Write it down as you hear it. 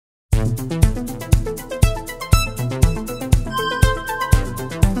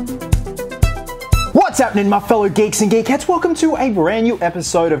What's happening, my fellow geeks and geekettes? Welcome to a brand new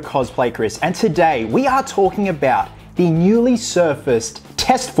episode of Cosplay Chris, and today we are talking about the newly surfaced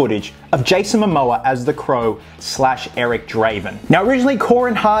test footage of Jason Momoa as the Crow / Eric Draven. Now, originally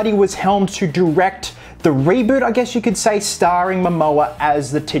Corin Hardy was helmed to direct the reboot, I guess you could say, starring Momoa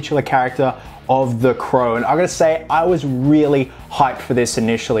as the titular character of the Crow, and I gotta say, I was really hyped for this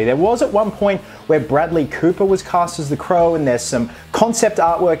initially. There was at one point where Bradley Cooper was cast as the Crow, and there's some concept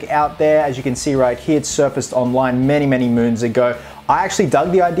artwork out there, as you can see right here. It surfaced online many moons ago. I actually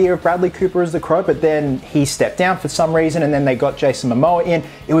dug the idea of Bradley Cooper as the Crow, but then he stepped down for some reason, and then they got Jason Momoa in.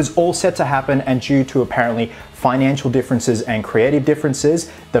 It was all set to happen, and due to apparently financial differences and creative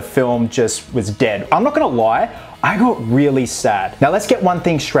differences, the film just was dead. I'm not gonna lie, I got really sad. Now let's get one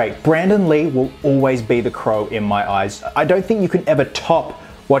thing straight. Brandon Lee will always be the Crow in my eyes. I don't think you can ever top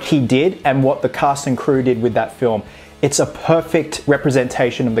what he did and what the cast and crew did with that film. It's a perfect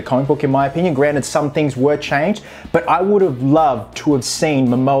representation of the comic book in my opinion. Granted, some things were changed, but I would have loved to have seen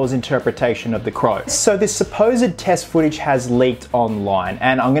Momoa's interpretation of the Crow. So this supposed test footage has leaked online,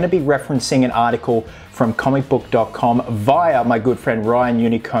 and I'm gonna be referencing an article from comicbook.com via my good friend Ryan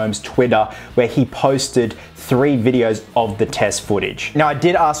Unicomb's Twitter, where he posted 3 videos of the test footage. Now, I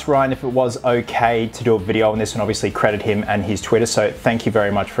did ask Ryan if it was okay to do a video on this, and obviously credit him and his Twitter, so thank you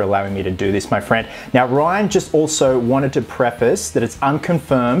very much for allowing me to do this, my friend. Now, Ryan just also wanted to preface that it's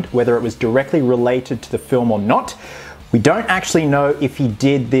unconfirmed whether it was directly related to the film or not. We don't actually know if he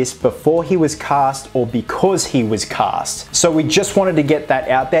did this before he was cast or because he was cast. So we just wanted to get that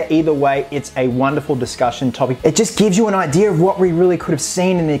out there. Either way, it's a wonderful discussion topic. It just gives you an idea of what we really could have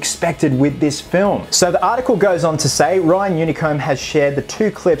seen and expected with this film. So the article goes on to say, Ryan Unicomb has shared the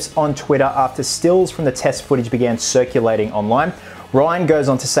 2 clips on Twitter after stills from the test footage began circulating online. Ryan goes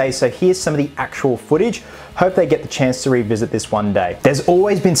on to say, so here's some of the actual footage. Hope they get the chance to revisit this one day. There's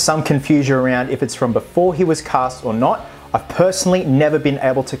always been some confusion around if it's from before he was cast or not. I've personally never been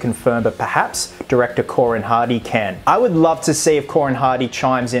able to confirm, but perhaps director Corin Hardy can. I would love to see if Corin Hardy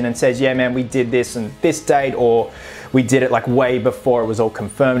chimes in and says, yeah man, we did this on this date, or we did it like way before it was all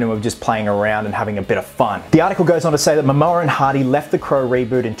confirmed and we were just playing around and having a bit of fun. The article goes on to say that Momoa and Hardy left the Crow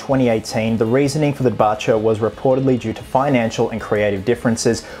reboot in 2018. The reasoning for the departure was reportedly due to financial and creative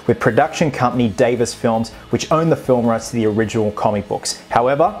differences with production company Davis Films, which owned the film rights to the original comic books.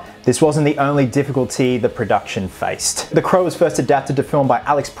 However, this wasn't the only difficulty the production faced. The Crow was first adapted to film by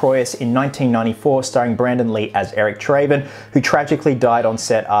Alex Proyas in 1994, starring Brandon Lee as Eric Draven, who tragically died on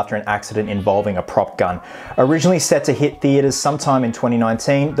set after an accident involving a prop gun. Originally set to hit theaters sometime in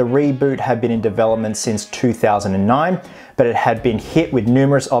 2019, the reboot had been in development since 2009, but it had been hit with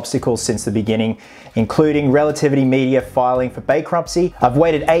numerous obstacles since the beginning, including Relativity Media filing for bankruptcy. I've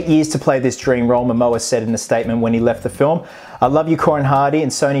waited 8 years to play this dream role, Momoa said in a statement when he left the film. I love you, Corin Hardy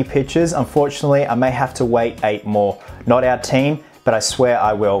and Sony Pictures. Unfortunately, I may have to wait 8 more. Not our team, but I swear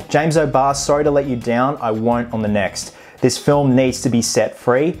I will. James O'Barr, sorry to let you down. I won't on the next. This film needs to be set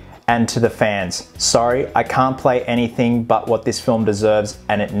free. And to the fans, sorry, I can't play anything but what this film deserves,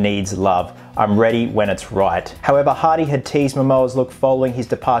 and it needs love. I'm ready when it's right. However, Hardy had teased Momoa's look following his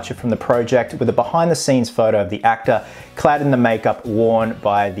departure from the project with a behind-the-scenes photo of the actor clad in the makeup worn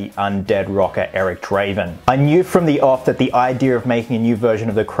by the undead rocker Eric Draven. I knew from the off that the idea of making a new version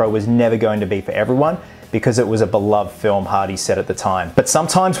of The Crow was never going to be for everyone, because it was a beloved film, Hardy said at the time. But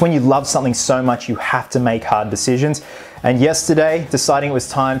sometimes when you love something so much, you have to make hard decisions. And yesterday, deciding it was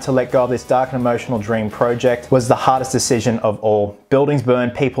time to let go of this dark and emotional dream project was the hardest decision of all. Buildings burn,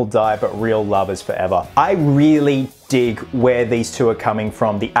 people die, but real love is forever. I really dig where these 2 are coming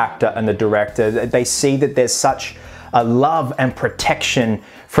from, the actor and the director. They see that there's such a love and protection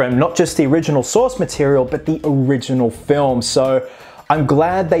from not just the original source material, but the original film. So I'm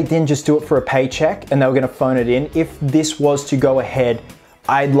glad they didn't just do it for a paycheck and they were gonna phone it in. If this was to go ahead,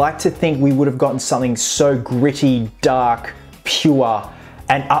 I'd like to think we would have gotten something so gritty, dark, pure,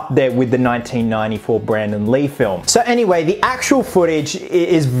 and up there with the 1994 Brandon Lee film. So anyway, the actual footage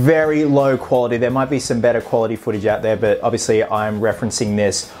is very low quality. There might be some better quality footage out there, but obviously I'm referencing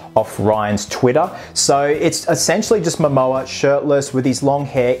this off Ryan's Twitter. So it's essentially just Momoa shirtless with his long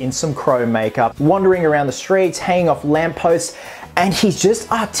hair in some Crow makeup, wandering around the streets, hanging off lampposts, and he's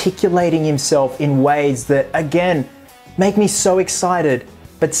just articulating himself in ways that, again, make me so excited,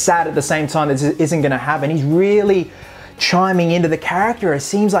 but sad at the same time that this isn't gonna happen. He's really chiming into the character. It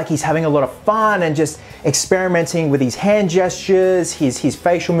seems like he's having a lot of fun and just experimenting with his hand gestures, his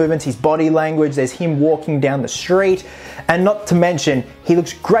facial movements, his body language. There's him walking down the street. And not to mention, he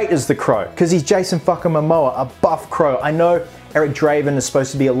looks great as the Crow because he's Jason fucking Momoa, a buff Crow. I know Eric Draven is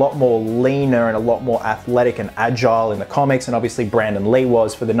supposed to be a lot more leaner and a lot more athletic and agile in the comics, and obviously Brandon Lee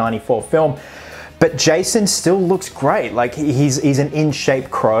was for the '94 film. But Jason still looks great. Like, he's an in-shape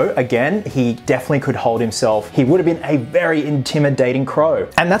Crow. Again, he definitely could hold himself. He would have been a very intimidating Crow.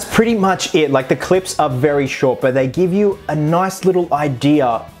 And that's pretty much it. Like, the clips are very short, but they give you a nice little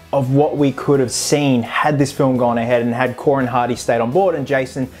idea of what we could have seen had this film gone ahead and had Corin Hardy stayed on board and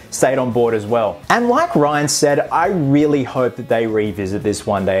Jason stayed on board as well. And like Ryan said, I really hope that they revisit this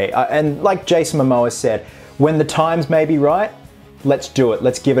one day. And like Jason Momoa said, when the times may be right, let's do it.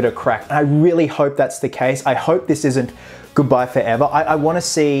 Let's give it a crack. And I really hope that's the case. I hope this isn't goodbye forever. I want to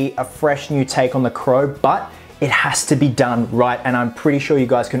see a fresh new take on the Crow, but it has to be done right. And I'm pretty sure you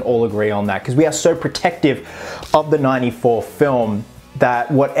guys can all agree on that, because we are so protective of the '94 film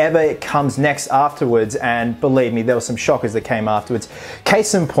that whatever comes next afterwards, and believe me, there were some shockers that came afterwards.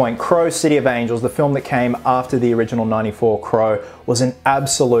 Case in point, Crow, City of Angels, the film that came after the original '94 Crow, was an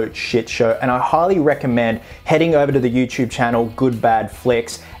absolute shit show, and I highly recommend heading over to the YouTube channel Good Bad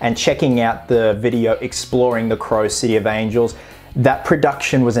Flicks and checking out the video exploring the Crow, City of Angels. That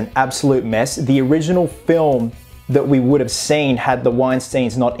production was an absolute mess. The original film that we would have seen had the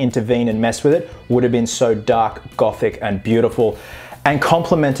Weinsteins not intervened and messed with it would have been so dark, gothic, and beautiful, and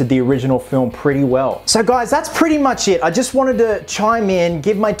complemented the original film pretty well. So guys, that's pretty much it. I just wanted to chime in,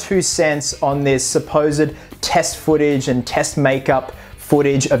 give my 2 cents on this supposed test footage and test makeup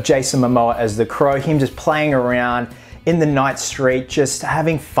footage of Jason Momoa as the Crow, him just playing around in the night street, just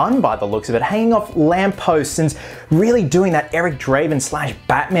having fun by the looks of it, hanging off lampposts and really doing that Eric Draven /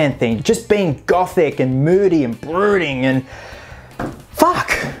 Batman thing, just being gothic and moody and brooding, and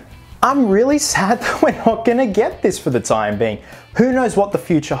fuck. I'm really sad that we're not gonna get this for the time being. Who knows what the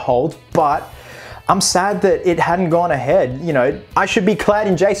future holds, but I'm sad that it hadn't gone ahead. You know, I should be clad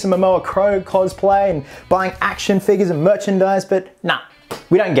in Jason Momoa Crow cosplay and buying action figures and merchandise, but nah,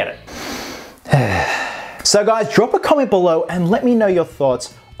 we don't get it. So guys, drop a comment below and let me know your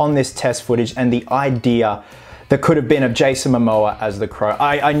thoughts on this test footage and the idea that could have been of Jason Momoa as the Crow.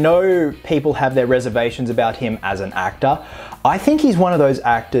 I know people have their reservations about him as an actor. I think he's one of those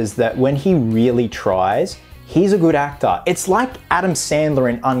actors that when he really tries, he's a good actor. It's like Adam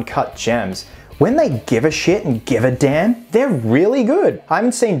Sandler in Uncut Gems. When they give a shit and give a damn, they're really good. I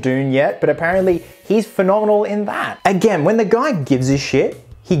haven't seen Dune yet, but apparently he's phenomenal in that. Again, when the guy gives a shit,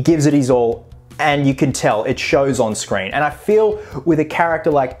 he gives it his all, and you can tell it shows on screen. And I feel with a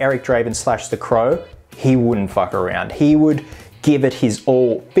character like Eric Draven / The Crow, he wouldn't fuck around. He would give it his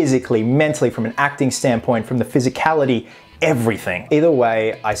all physically, mentally, from an acting standpoint, from the physicality, everything. Either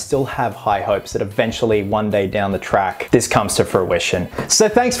way, I still have high hopes that eventually one day down the track, this comes to fruition. So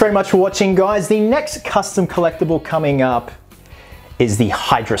thanks very much for watching, guys. The next custom collectible coming up is the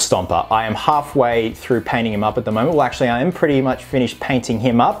Hydra Stomper. I am halfway through painting him up at the moment. Well, actually, I am pretty much finished painting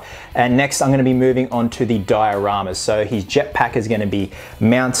him up. And next, I'm gonna be moving on to the dioramas. So his jetpack is gonna be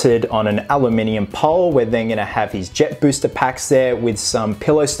mounted on an aluminium pole. We're then gonna have his jet booster packs there with some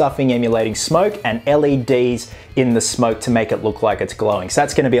pillow stuffing emulating smoke and LEDs in the smoke to make it look like it's glowing. So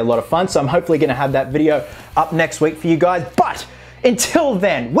that's gonna be a lot of fun. So I'm hopefully gonna have that video up next week for you guys. But until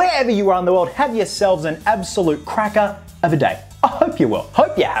then, wherever you are in the world, have yourselves an absolute cracker of a day. I hope you will.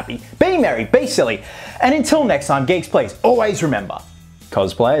 Hope you're happy. Be merry, be silly. And until next time, geeks, please always remember,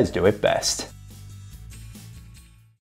 cosplayers do it best.